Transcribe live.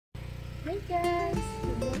guys!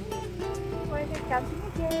 Good morning! We're camping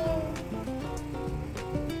again!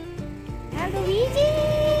 Now Luigi!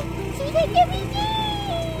 See the Luigi!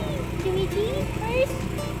 Luigi, first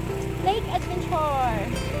lake adventure!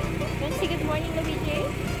 You want to say good morning, Luigi?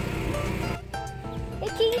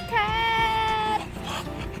 Hey, King Cat!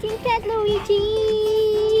 King Cat,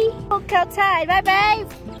 Luigi! Look outside! Bye,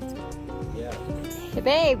 babe! Yeah. Hey,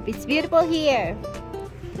 babe, it's beautiful here!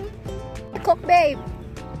 Cook, babe!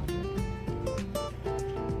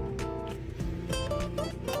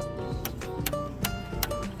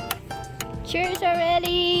 Cheers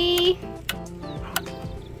already!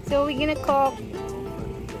 So we're gonna cook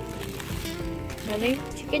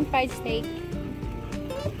chicken fried steak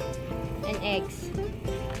and eggs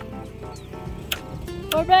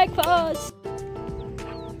for breakfast!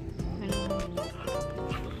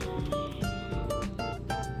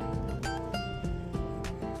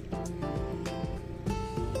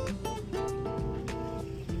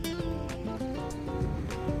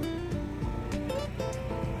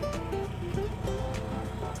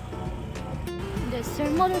 That's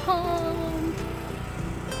our motorhome.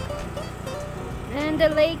 And the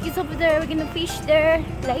lake is over there. We're gonna fish there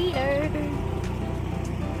later.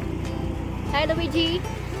 Hi, Luigi.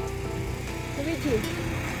 Luigi.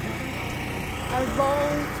 Our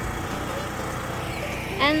boat.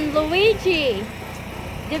 And Luigi.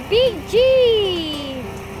 The big Jeep.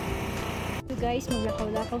 So guys,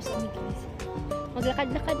 maglakaw-lakaw sa amin guys.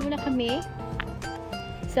 Maglakad-lakad muna kami.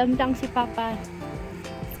 Samtang si Papa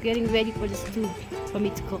getting ready for the stew for me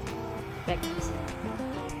to cook breakfast.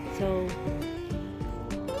 So,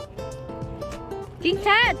 King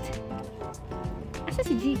Cat! Asa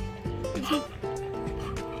si G? G.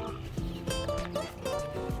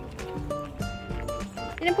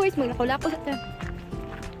 Ilan po is maglakaw-lakaw sa ito.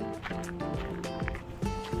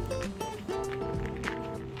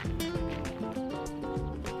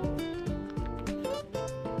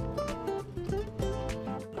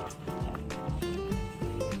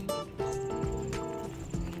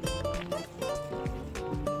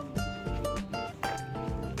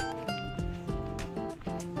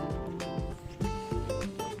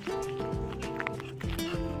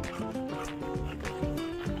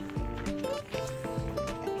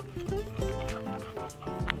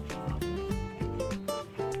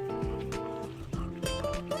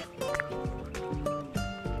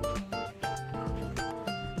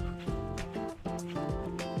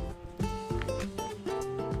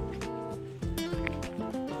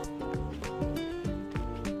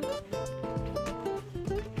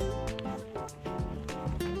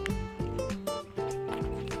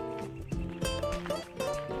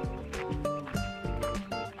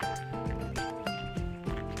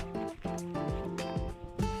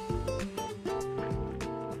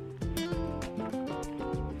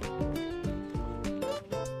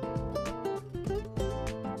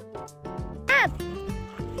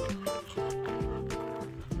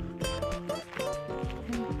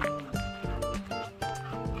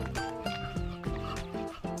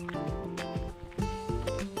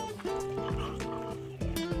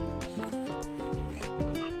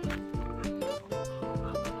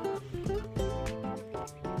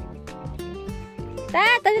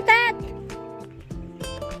 Tat! Ano Tat?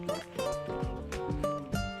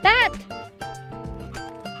 Tat!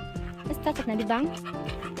 Mas tatat na, di bang?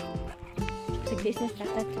 Sagdis na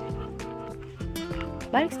tatat.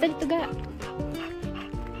 Balik sa dito ga.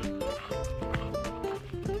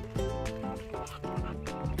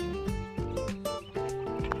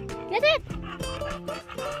 Tatat!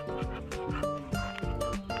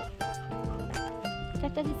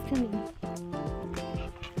 Tatat is coming.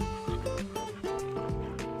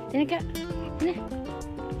 Tinaga. Ano?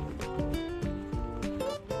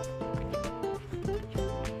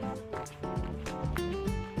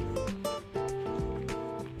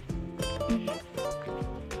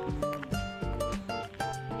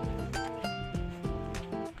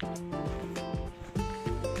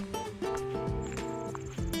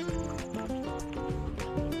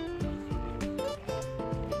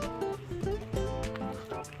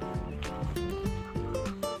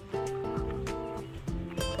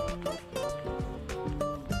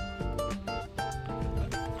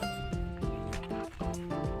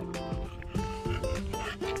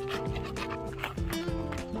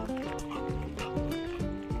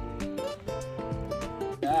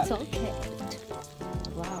 It's okay.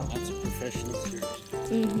 Wow. That's a professional series.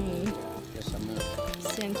 Mm-hmm. Yes, I'm gonna.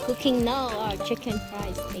 So I'm cooking now our chicken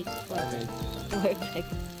fried steak for work.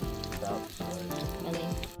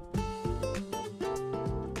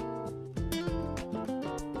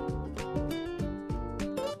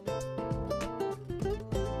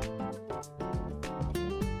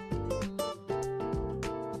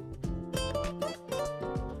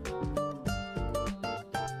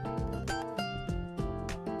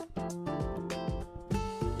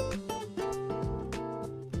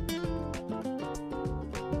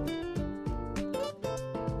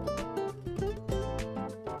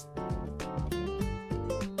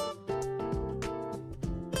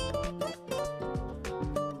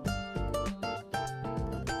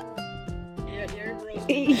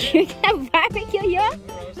 You can barbecue you?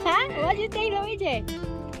 Huh? What do you think, Luigi?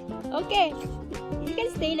 Okay. You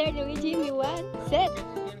can stay there, Luigi, if you want. Sit. It's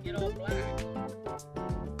gonna get all black.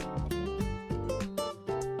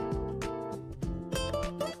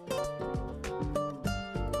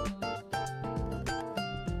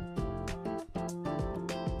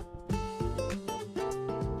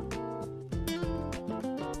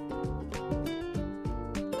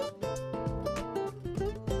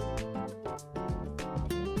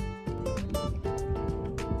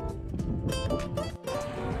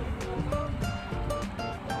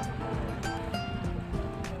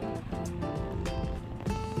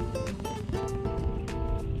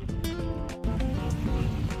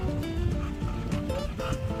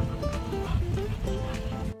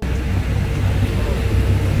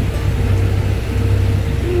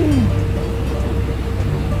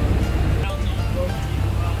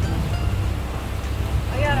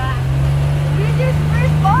 Luigi's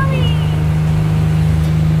first bowling!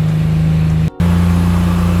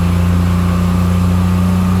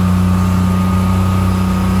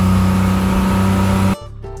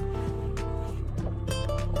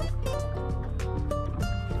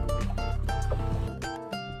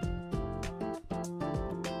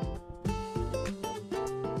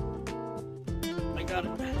 I got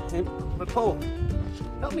it. Hey, but Paul,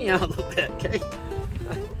 help me out a little bit, okay?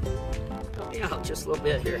 Help me out just a little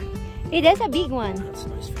bit here. Hey, that's a big one. That's a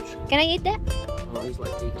nice fish. Can I eat that? Oh, he's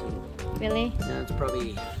like 18. Really? Yeah,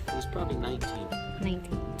 he's probably 19. 19.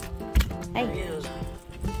 There Hey. he is.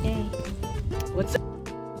 Hey. What's that?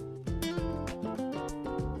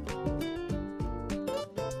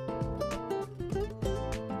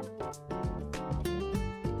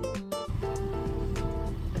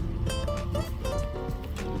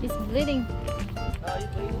 He's bleeding. Oh, he's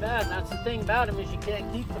bleeding bad, and that's the thing about him is you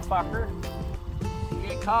can't keep the fucker. You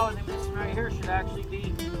get caught with him. This one right here should actually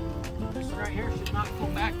be. This one right here should not go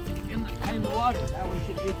back in the water. That one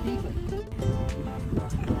should be keeping.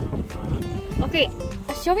 Okay,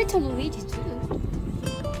 show it to Luigi too.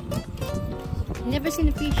 Never seen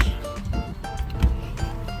a fish.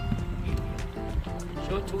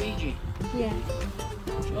 Show it to Luigi. Yeah.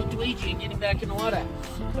 Show it to Luigi and get him back in the water.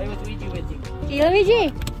 Play with Luigi with him. Hey,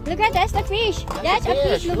 Luigi, look at that's the fish. That's a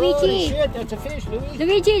fish, Holy Luigi. shit, that's a fish, Luigi.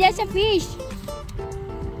 Luigi, that's a fish.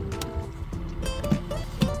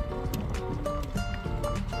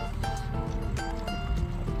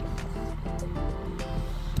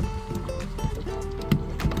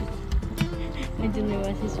 I don't know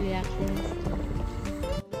what his reaction is.